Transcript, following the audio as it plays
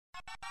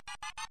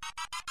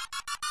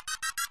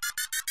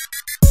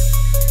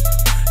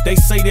They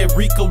say that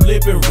Rico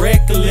living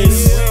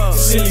reckless.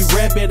 Silly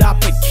rabbit, I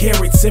put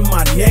carrots in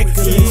my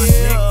necklace.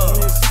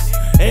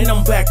 And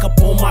I'm back up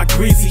on my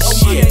grizzy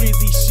shit.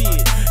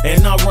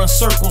 And I run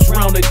circles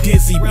round a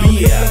dizzy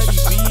beer.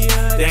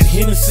 That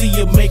Hennessy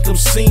will make them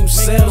seem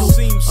settled.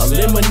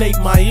 Eliminate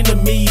my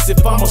enemies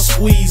if I'ma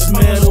squeeze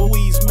metal.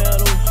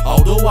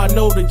 Although I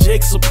know the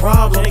Jake's a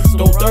problem,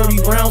 throw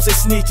 30 rounds at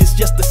snitches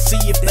just to see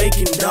if they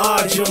can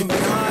dodge them.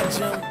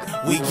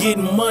 We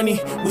getting money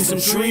with some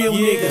trill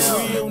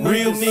niggas.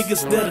 Real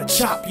niggas that'll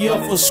chop you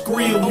up for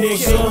skrill,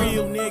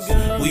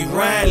 nigga. We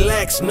ride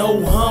lax,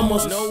 no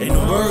Hummers, and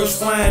the birds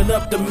flying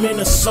up to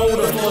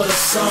Minnesota for the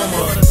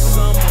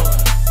summer.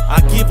 I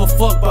give a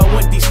fuck about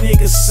what these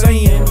niggas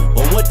saying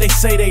or what they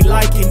say they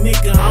liking,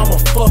 nigga. I'm a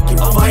fucking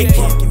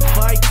Viking.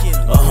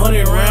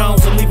 100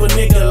 rounds will leave a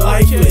nigga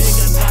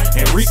lifeless.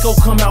 And Rico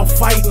come out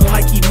fighting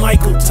like he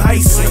Michael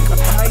Tyson.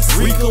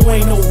 Rico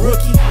ain't no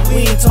rookie,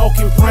 we ain't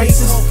talking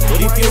prices. But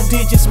if your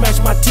digits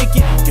match my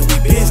ticket, then we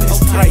business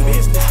tight.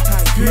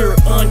 Pure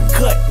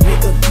uncut,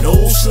 nigga, no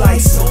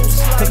slices.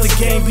 Cause the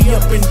game be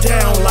up and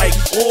down like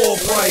oil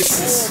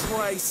prices.